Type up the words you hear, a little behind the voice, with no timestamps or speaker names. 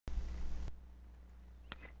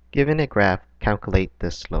Given a graph, calculate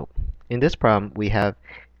the slope. In this problem, we have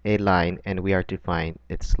a line and we are to find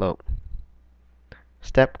its slope.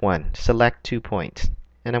 Step 1, select 2 points.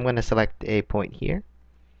 And I'm going to select a point here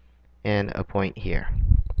and a point here.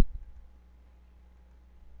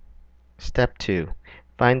 Step 2,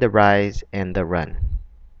 find the rise and the run.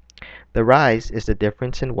 The rise is the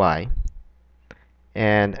difference in y,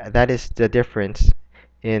 and that is the difference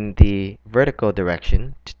in the vertical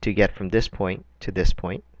direction to get from this point to this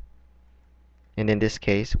point. And in this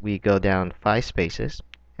case, we go down 5 spaces,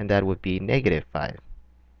 and that would be -5.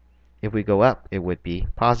 If we go up, it would be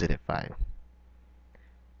 +5.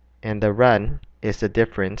 And the run is the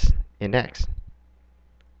difference in x.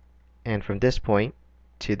 And from this point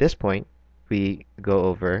to this point, we go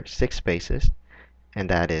over 6 spaces, and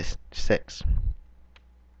that is 6.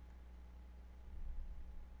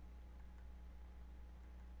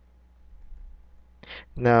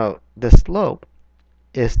 Now, the slope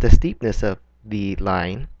is the steepness of the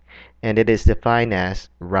line, and it is defined as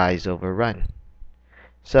rise over run.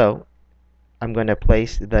 So, I'm going to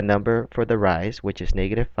place the number for the rise, which is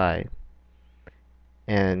 -5,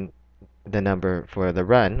 and the number for the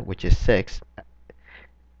run, which is 6,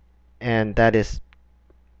 and that is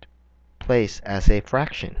placed as a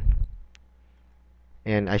fraction.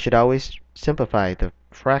 And I should always simplify the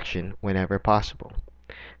fraction whenever possible.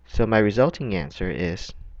 So my resulting answer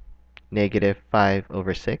is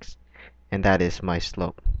 -5/6, and that is my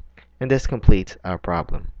slope. And this completes our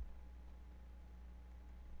problem.